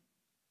easy.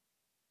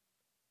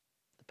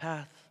 The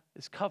path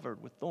is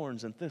covered with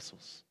thorns and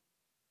thistles.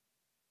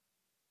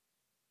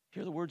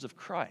 Hear the words of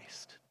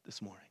Christ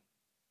this morning.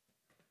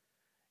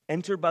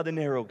 Enter by the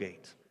narrow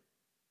gate,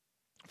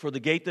 for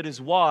the gate that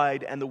is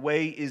wide and the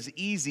way is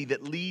easy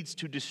that leads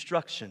to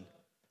destruction,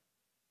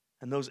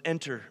 and those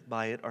enter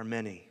by it are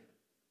many.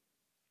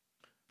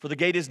 For the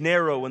gate is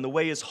narrow and the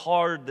way is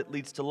hard that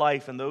leads to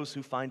life, and those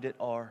who find it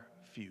are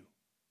few.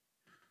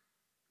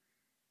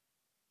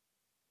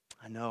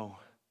 I know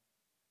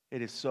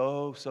it is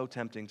so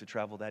tempting to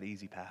travel that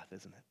easy path,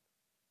 isn't it?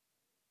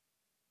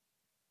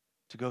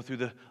 To go through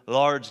the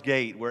large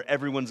gate where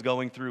everyone's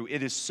going through.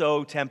 It is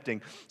so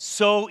tempting,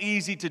 so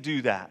easy to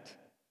do that.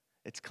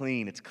 It's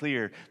clean, it's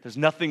clear. There's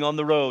nothing on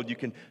the road. You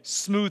can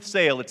smooth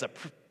sail. It's a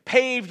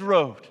paved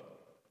road.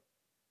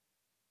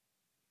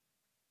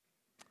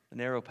 The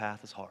narrow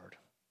path is hard.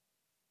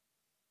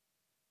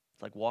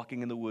 It's like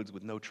walking in the woods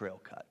with no trail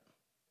cut.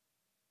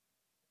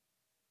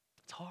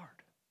 It's hard.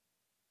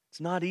 It's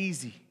not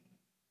easy.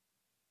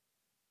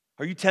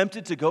 Are you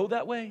tempted to go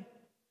that way?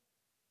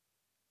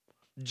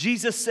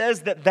 Jesus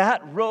says that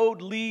that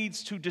road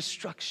leads to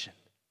destruction.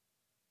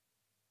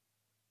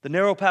 The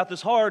narrow path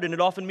is hard, and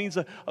it often means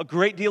a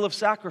great deal of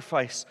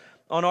sacrifice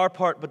on our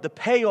part. But the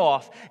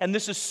payoff, and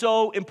this is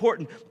so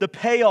important, the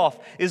payoff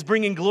is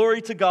bringing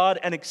glory to God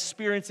and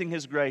experiencing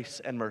His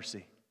grace and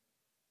mercy.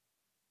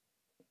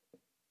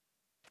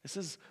 This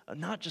is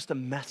not just a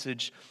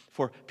message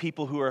for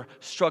people who are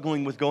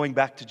struggling with going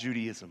back to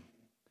Judaism.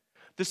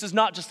 This is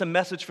not just a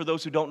message for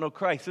those who don't know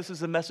Christ. This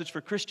is a message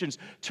for Christians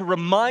to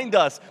remind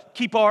us,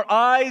 keep our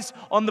eyes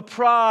on the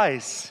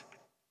prize.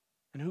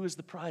 And who is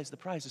the prize? The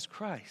prize is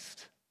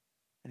Christ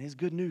and His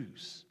good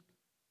news.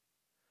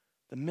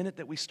 The minute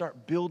that we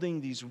start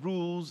building these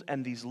rules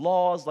and these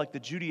laws like the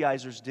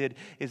Judaizers did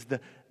is the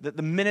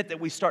minute that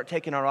we start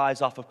taking our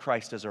eyes off of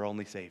Christ as our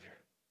only Savior.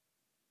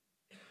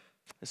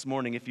 This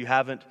morning, if you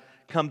haven't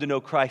come to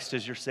know Christ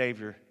as your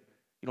Savior,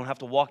 you don't have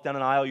to walk down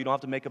an aisle, you don't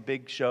have to make a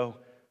big show.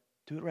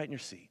 Do it right in your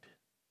seat.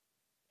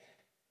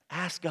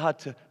 Ask God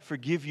to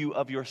forgive you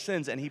of your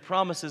sins, and He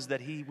promises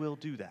that He will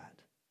do that.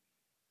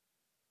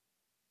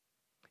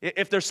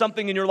 If there's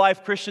something in your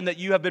life, Christian, that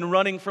you have been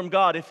running from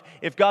God,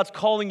 if God's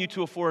calling you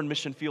to a foreign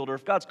mission field, or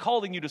if God's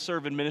calling you to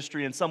serve in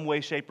ministry in some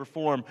way, shape, or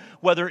form,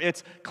 whether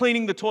it's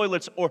cleaning the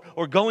toilets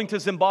or going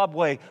to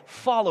Zimbabwe,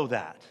 follow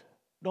that.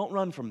 Don't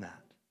run from that.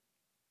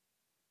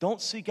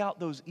 Don't seek out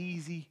those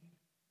easy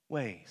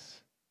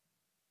ways.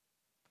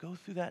 Go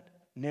through that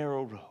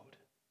narrow road.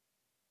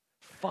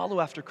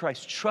 Follow after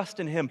Christ. Trust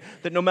in Him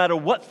that no matter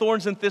what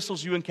thorns and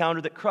thistles you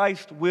encounter, that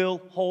Christ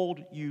will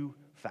hold you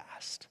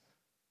fast.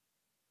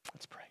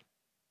 Let's pray.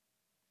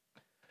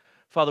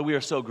 Father, we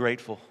are so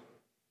grateful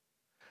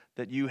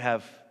that You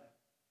have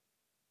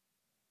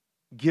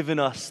given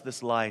us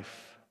this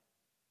life,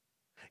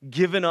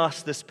 given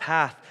us this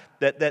path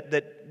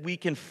that we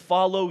can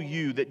follow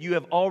You, that You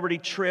have already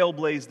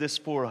trailblazed this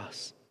for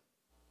us.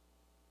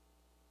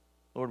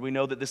 Lord, we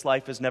know that this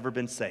life has never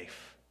been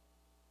safe.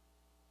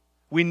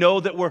 We know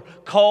that we're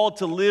called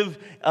to live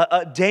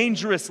a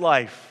dangerous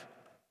life.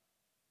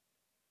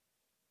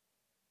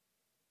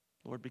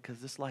 Lord, because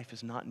this life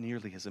is not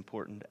nearly as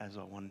important as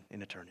the one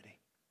in eternity.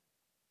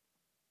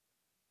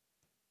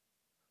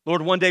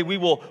 Lord, one day we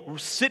will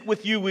sit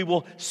with You, we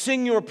will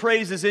sing Your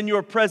praises in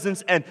Your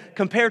presence, and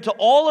compared to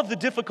all of the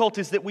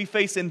difficulties that we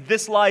face in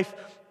this life,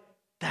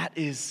 that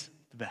is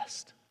the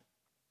best.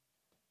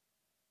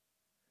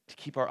 To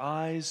keep our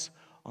eyes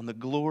on the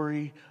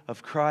glory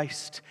of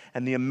Christ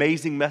and the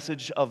amazing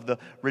message of the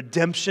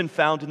redemption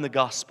found in the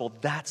gospel,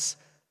 that's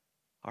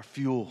our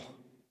fuel.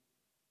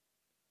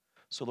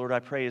 So Lord, I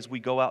pray as we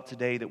go out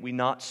today that we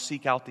not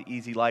seek out the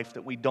easy life,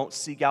 that we don't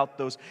seek out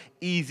those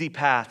easy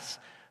paths,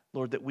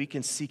 Lord, that we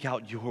can seek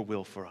out Your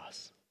will for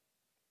us.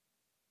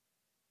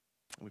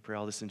 We pray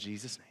all this in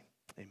Jesus' name.